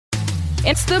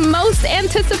It's the most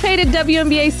anticipated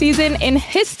WNBA season in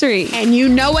history. And you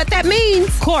know what that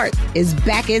means. Court is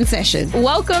back in session.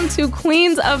 Welcome to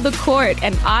Queens of the Court,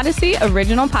 an Odyssey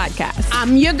original podcast.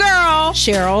 I'm your girl,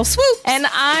 Cheryl Swoop. And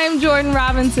I'm Jordan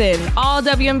Robinson. All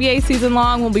WNBA season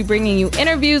long, we'll be bringing you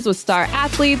interviews with star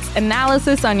athletes,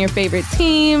 analysis on your favorite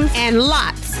teams, and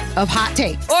lots of hot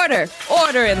takes.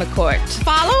 Order in the court.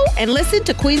 Follow and listen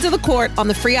to Queens of the Court on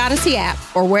the free Odyssey app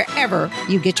or wherever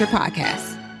you get your podcasts.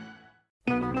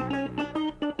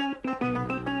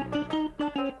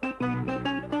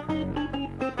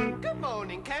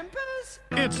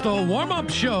 It's the warm-up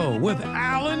show with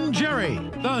Alan Jerry,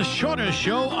 the shortest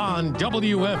show on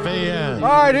WFAN. All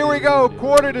right, here we go.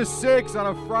 5:45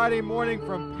 on a Friday morning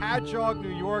from Patchogue,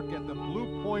 New York at the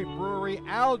Blue Point Brewery.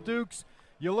 Al Dukes,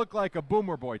 you look like a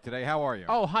boomer boy today. How are you?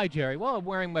 Oh, hi, Jerry. Well, I'm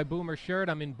wearing my boomer shirt.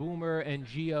 I'm in Boomer and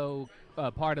Geo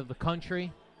part of the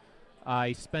country.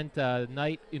 I spent a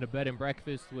night in a bed and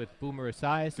breakfast with Boomer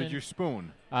Esiason. Did you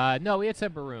spoon? No, we had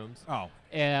separate rooms. Oh.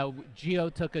 Geo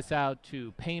took us out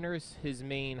to Painters, his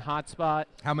main hotspot.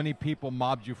 How many people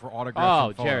mobbed you for autographs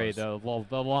and photos? Jerry,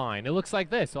 the line. It looks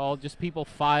like this, all just people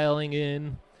filing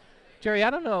in. Jerry, I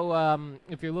don't know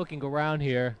if you're looking around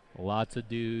here. Lots of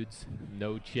dudes,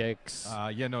 no chicks.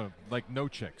 No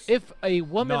chicks. If a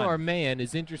woman None. or man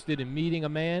is interested in meeting a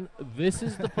man, this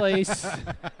is the place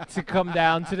to come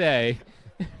down today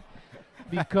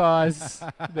because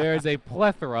there's a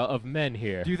plethora of men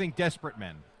here. Do you think desperate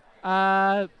men?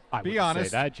 I Be wouldn't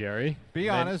honest. say that, Jerry. Be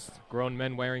honest. Grown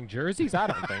men wearing jerseys? I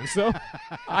don't think so.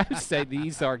 I would say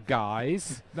these are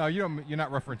guys. No, you're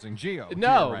not referencing Geo.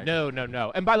 No, right?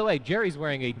 no. And by the way, Jerry's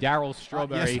wearing a Darryl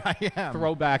Strawberry yes, I am.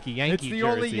 throwback Yankee It's the jersey.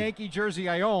 only Yankee jersey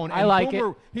I own. I and like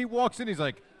Boomer, He walks in, he's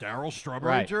like, Darryl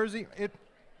Strawberry Right. jersey?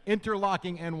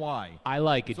 Interlocking NY. I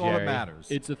like it, That's all that Jerry. matters.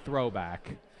 It's a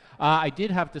throwback. I did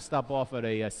have to stop off at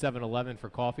a 7-Eleven for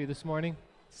coffee this morning.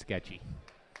 Sketchy.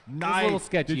 Nice. a little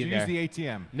sketchy Did you in use there. the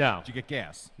ATM? No. Did you get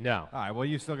gas? No. All right, well,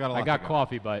 you still got a lot I got to go.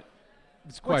 coffee, but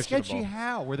it's What, questionable. sketchy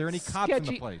how? Were there any cops in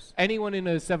the place? Anyone in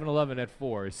a 7-Eleven at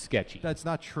 4 is sketchy. That's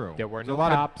not true. There were There's no a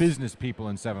lot cops. of business people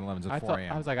in 7-Elevens at 4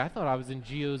 a.m. I thought I was in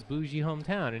Gio's bougie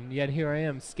hometown, and yet here I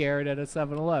am scared at a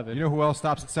 7-Eleven. You know who else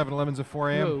stops at 7-Elevens at 4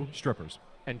 a.m.? Who? Strippers.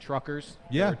 And truckers.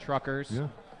 Yeah. There were truckers. Yeah.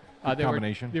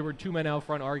 Combination. There were two men out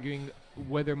front arguing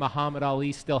whether Muhammad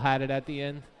Ali still had it at the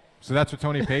end. So that's what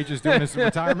Tony Page is doing in his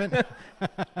retirement?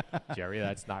 Jerry,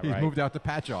 that's not He's right. moved out to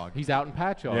Patchogue. He's out in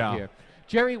Patchogue Yeah. here.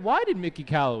 Jerry, why did Mickey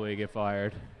Callaway get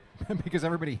fired? Because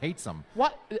everybody hates him.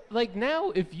 What? Like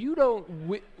now, if you don't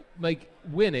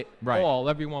win it Right. all,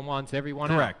 everyone wants everyone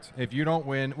out. Correct. If you don't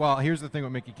win, well, here's the thing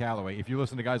with Mickey Callaway. If you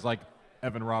listen to guys like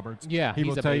Evan Roberts, Yeah, he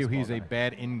he's will a tell you baseball he's a guy.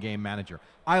 bad in-game manager.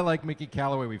 I like Mickey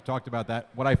Callaway. We've talked about that.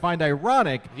 What I find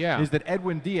ironic Yeah. is that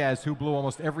Edwin Diaz, who blew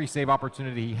almost every save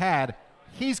opportunity he had,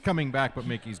 he's coming back, but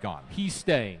Mickey's gone. He's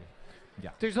staying.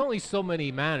 Yeah. There's only so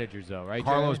many managers, though, right?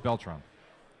 Carlos Jerry? Beltran.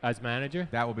 As manager.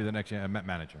 That will be the next Met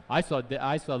manager. I saw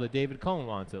that David Cohn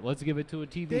wants it. Let's give it to a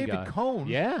TV guy. David Cohn?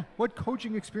 Yeah. What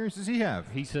coaching experience does he have?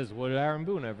 He says, "What did Aaron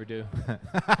Boone ever do?"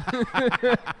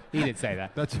 He didn't say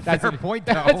that. That's a fair point,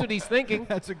 though. That's what he's thinking.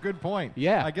 That's a good point.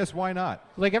 Yeah. I guess why not?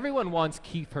 Like everyone wants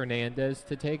Keith Hernandez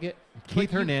to take it.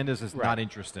 Keith But Hernandez is right. not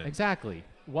interested. Exactly.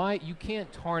 Why you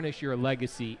can't tarnish your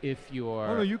legacy if you're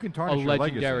Oh, no, you can a tarnish your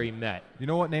legendary legacy. Met. You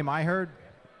know what name I heard?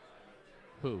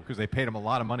 Who? Because they paid him a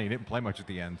lot of money. He didn't play much at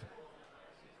the end.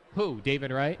 Who?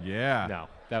 David Wright? Yeah. No,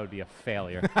 that would be a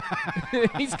failure.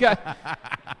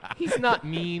 He's not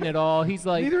mean at all. He's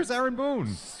like Neither is Aaron Boone.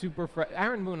 super.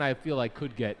 Aaron Boone, I feel like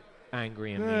could get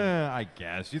angry and mean. I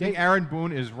guess. You think Aaron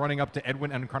Boone is running up to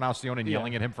Edwin Encarnacion and Yeah.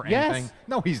 yelling at him for Yes. anything?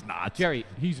 No, he's not. Jerry,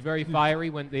 he's very fiery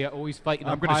when they always fight.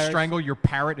 I'm going to strangle your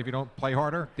parrot if you don't play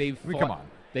harder. Come on.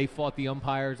 They fought the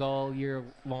umpires all year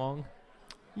long.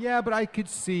 Yeah, but I could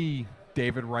see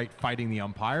David Wright fighting the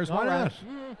umpires. Why not?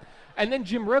 And then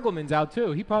Jim Riggleman's out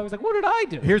too. He probably was like, "What did I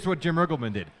do?" Here's what Jim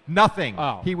Riggleman did. Nothing.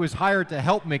 Oh. He was hired to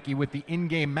help Mickey with the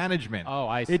in-game management. Oh,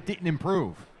 I see. It didn't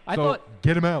improve. I So thought-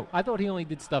 get him out. I thought he only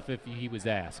did stuff if he was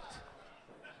asked.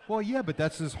 Well, yeah, but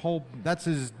that's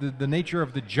the nature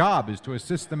of the job is to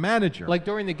assist the manager. Like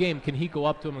during the game, can he go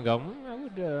up to him and go, I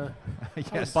would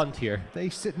Yes. bunt here? They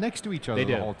sit next to each other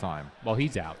They the do. whole time. Well,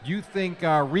 he's out. You think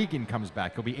Regan comes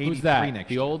back? He'll be 83 Who's that? next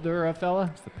The year. older fella?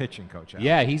 It's the pitching coach. Al.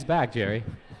 Yeah, he's back, Jerry.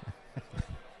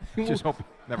 Just hope.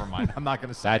 Never mind. I'm not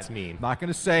going to say That's it. mean. Not going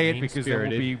to say it because there will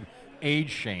Mean-spirited. be age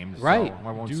shamed. Right. So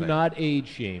I won't Do say not age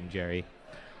shame, Jerry. it.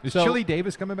 Is So- Chili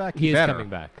Davis coming back? He is better. coming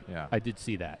back. Yeah. I did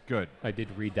see that. Good. I did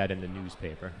read that in the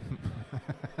newspaper.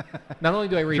 Not only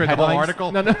do I read Read the whole headlines.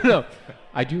 article? No.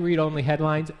 I do read only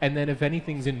headlines, and then if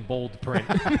anything's in bold print.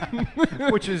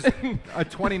 Which is a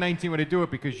 2019 way to do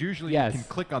it because usually Yes. you can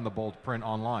click on the bold print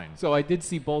online. So I did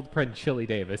see bold print Chili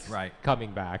Davis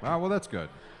coming back. Oh, well, that's good.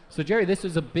 So, Jerry, this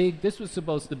was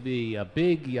supposed to be a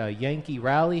big Yankee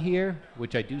rally here,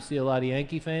 which I do see a lot of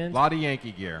Yankee fans. A lot of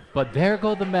Yankee gear. But there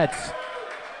go the Mets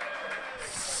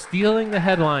stealing the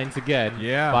headlines again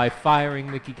by firing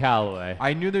Mickey Callaway.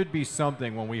 I knew there'd be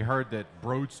something when we heard that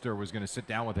Broadster was going to sit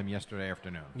down with him yesterday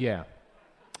afternoon. Yeah.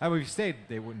 I mean, if he stayed,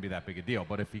 they wouldn't be that big a deal.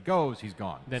 But if he goes, he's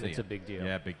gone. Then See it's ya. a big deal.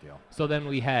 Yeah, big deal. So then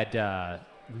we had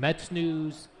Mets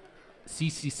news.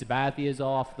 CC Sabathia is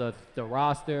off the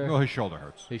roster. Well, his shoulder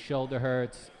hurts. His shoulder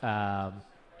hurts.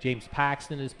 James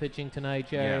Paxton is pitching tonight,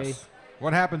 Jerry. Yes.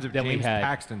 What happens if Then we James had-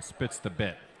 Paxton spits the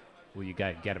bit? Well, you got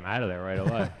to get him out of there right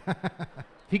away. If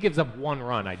he gives up one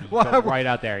run, I'd Well, go right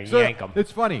out there and so yank him.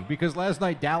 It's funny because last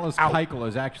night Dallas Out. Keuchel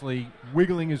is actually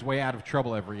wiggling his way out of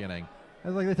trouble every inning. I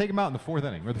was like, they take him out in the fourth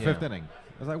inning or the fifth inning.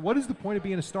 I was like, what is the point of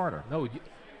being a starter? No,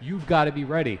 you've got to be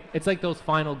ready. It's like those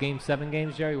final Game 7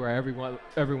 games, Jerry, where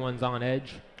everyone's on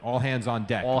edge. All hands on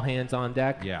deck. All hands on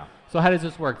deck. Yeah. So how does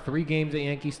this work? 3 games at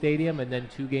Yankee Stadium and then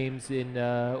 2 games in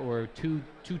or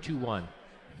 2-2-1.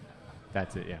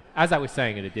 That's it. Yeah. As I was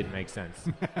saying it didn't make sense.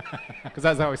 Because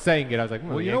as I was saying it, I was like,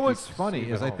 Well, you know what's funny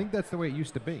is I think that's the way it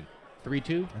used to be.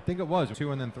 3-2. I think it was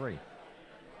 2 and then 3.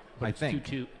 But I it's think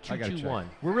 2-2, I gotta 2-2-1.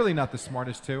 check. We're really not the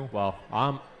smartest two. Well,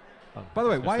 By the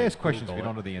way, why ask questions if you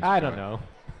don't know the answer? I to don't it? know.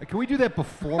 Can we do that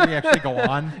before we actually go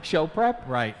on? Show prep?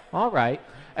 Right. All right.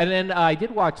 And then I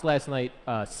did watch last night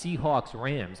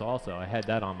Seahawks-Rams also. I had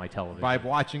that on my television. By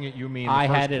watching it, you mean I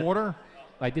the had first it- quarter?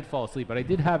 I did fall asleep, but I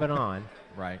did have it on.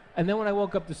 Right. And then when I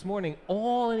woke up this morning,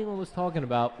 all anyone was talking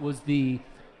about was the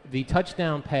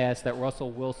touchdown pass that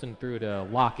Russell Wilson threw to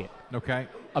Lockett. Okay.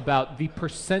 About the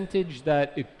percentage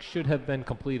that it should have been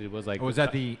completed was like. Was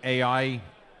that the AI?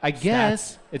 I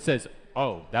guess it says,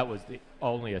 that was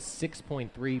only a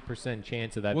 6.3%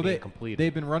 chance of that being completed.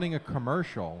 They've been running a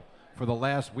commercial for the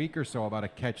last week or so about a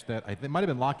catch that I think might have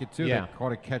been Lockett too. Yeah. That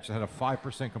caught a catch that had a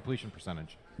 5% completion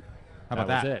percentage. How about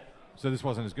That that? was it. So this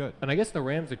wasn't as good. And I guess the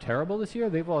Rams are terrible this year.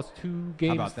 They've lost 2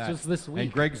 games How about that? just this week.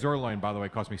 And Greg Zerline, by the way,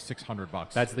 cost me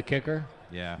 $600. That's the kicker.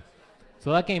 Yeah.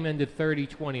 So that game ended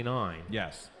 30-29.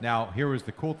 Yes. Now here was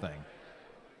the cool thing.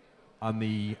 On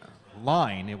the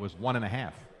line, it was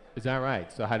 1.5. Is that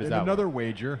right? So how does In that another work?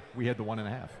 wager, we had the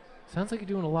 1.5. Sounds like you're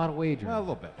doing a lot of wagering. Well, a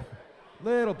little bit.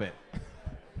 Little bit.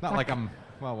 Not like I'm,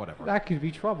 well, whatever. That could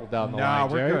be trouble down the No, line,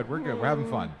 we're Jerry. good. We're good. We're having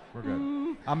fun. We're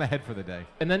good. I'm ahead for the day.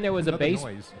 And then there was Another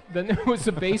noise. Then there was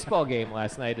a baseball game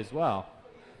last night as well.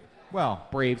 Well,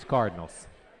 Braves Cardinals.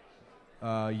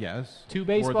 yes. 2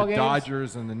 baseball or the games?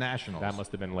 Dodgers and the Nationals. That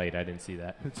must have been late. I didn't see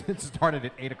that. It started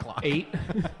at 8 o'clock. 8.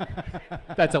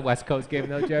 That's a West Coast game,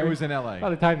 though, Jerry. It was in L.A. By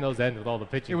the time those end with all the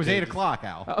pitching. It was 8 changes. o'clock,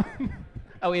 Al.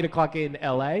 Oh, 8 o'clock in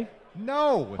L.A.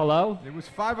 No. Hello? It was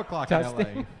 5 o'clock Testing.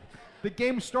 in L.A. The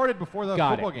game started before the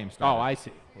Got football it. game started. Oh, I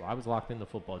see. Well, I was locked into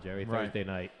football, Jerry. Right. Thursday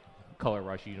night, color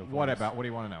rush uniforms. What about? What do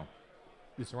you want to know?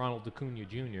 This Ronald Acuna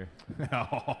Jr.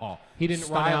 Oh, He didn't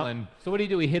run Styling. out. So what did he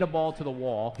do? He hit a ball to the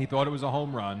wall. He thought it was a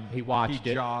home run. He watched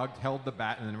He it. jogged, held the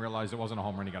bat, and then realized it wasn't a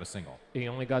home run. He got a single. He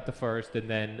only got the first, and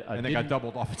then And they got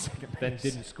doubled off at second base. Then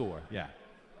didn't score. Yeah.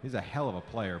 He's a hell of a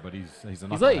player, but he's a He's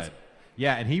knucklehead. lazy.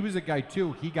 Yeah, and he was a guy,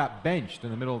 too. He got benched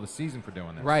in the middle of the season for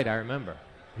doing this. Right, I remember.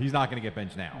 He's not going to get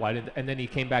benched now. Why did? And then he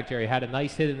came back, Jerry. Had a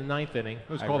nice hit in the 9th inning. It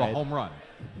was I called a read. home run.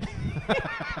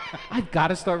 I've got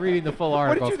to start reading the full What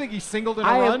article. did you think? He singled in a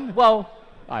run? Well,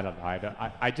 I don't know.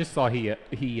 I just saw he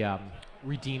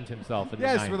redeemed himself in the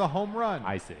 9th. Yes, with a home run.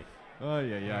 I see. Oh,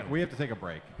 yeah. We have to take a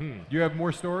break. Do you have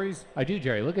more stories? I do,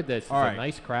 Jerry. Look at this. It's All a right.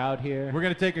 nice crowd here. We're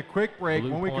going to take a quick break.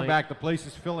 Blue When we come Point. back, the place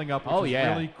is filling up, which Oh, is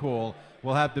yeah. really cool.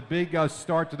 We'll have the big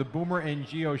start to the Boomer and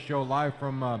Geo show live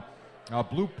from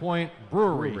Blue Point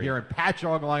Brewery here in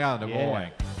Patchogue, Long Island. Go Yeah.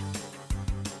 away.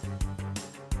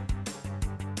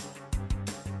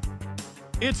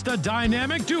 It's the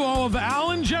dynamic duo of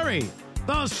Al and Jerry,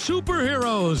 the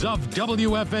superheroes of Here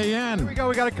WFAN. we go.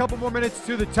 We got a couple more minutes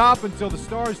to the top until the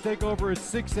Stars take over at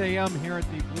 6 a.m. here at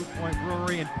the Blue Point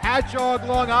Brewery in Patchogue,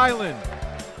 Long Island.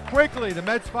 Quickly, the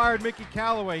Mets fired Mickey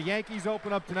Callaway. Yankees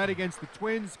open up tonight against the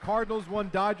Twins. Cardinals won,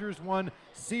 Dodgers won,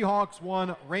 Seahawks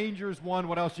won, Rangers won.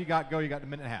 What else you got? Go. You got a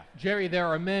minute and a half. Jerry, there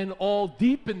are men all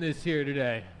deep in this here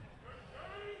today.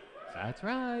 That's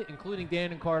right, including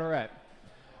Dan and Carteret.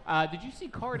 Did you see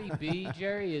Cardi B,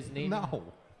 Jerry, is named? No.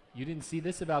 You didn't see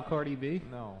this about Cardi B?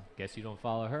 No. Guess you don't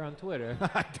follow her on Twitter.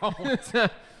 I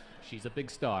don't. She's a big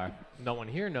star. No one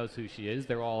here knows who she is.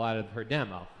 They're all out of her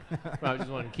demo. But I just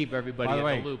want to keep everybody By the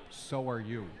way, in the loop. so are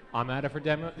you. I'm out of her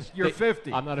demo. You're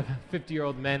 50. I'm not a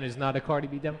 50-year-old man who's not a Cardi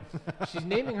B demo. She's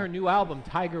naming her new album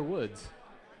Tiger Woods.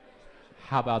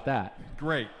 How about that?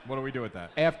 Great. What do we do with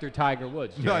that? After Tiger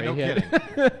Woods, Jerry. No kidding.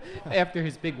 After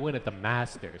his big win at the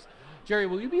Masters. Jerry,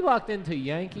 will you be locked into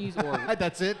Yankees or...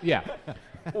 That's it? Yeah.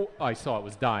 Oh, I saw it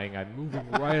was dying. I'm moving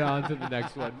right on to the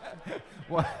next one.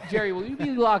 What? Jerry, will you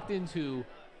be locked into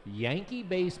Yankee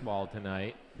baseball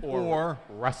tonight or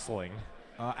wrestling?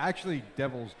 Actually,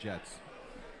 Devils Jets.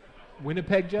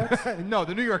 Winnipeg Jets? No,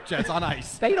 the New York Jets on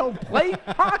ice. They don't play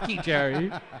hockey,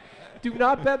 Jerry. Do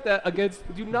not bet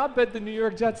the New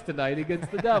York Jets tonight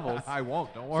against the Devils. I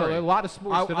won't. Don't So worry. there are a lot of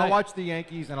sports tonight. I'll watch the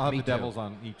Yankees, and I'll have Me the too. Devils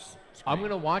on each screen. I'm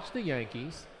going to watch the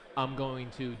Yankees. I'm going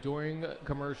to, during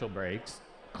commercial breaks,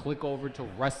 click over to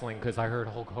wrestling because I heard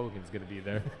Hulk Hogan's going to be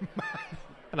there.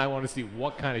 And I want to see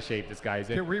what kind of shape this guy's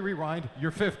in. Can we rewind?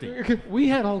 You're 50. We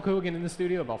had Hulk Hogan in the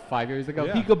studio about 5 years ago.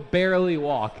 Yeah. He could barely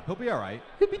walk. He'll be all right.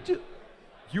 He'll be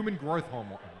Human growth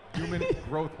hormone. Human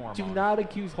growth hormone. Do not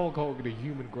accuse Hulk Hogan of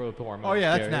human growth hormone. Oh,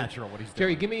 yeah, that's Jerry. natural what he's doing.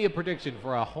 Jerry, give me a prediction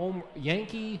for a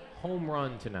Yankee home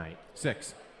run tonight.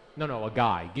 6. No, a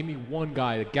guy. Give me one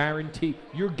guy that guarantee.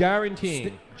 You're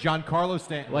guaranteeing. Giancarlo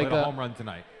Stanton Like will hit a a home run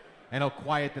tonight, and he'll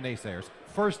quiet the naysayers.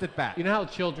 First at bat. You know how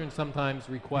children sometimes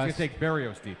He's request. going to take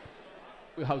Berrios deep.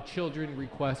 How children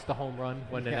request a home run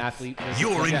when an Yes. athlete. misses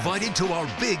You're a- invited to our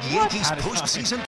big Yankees postseason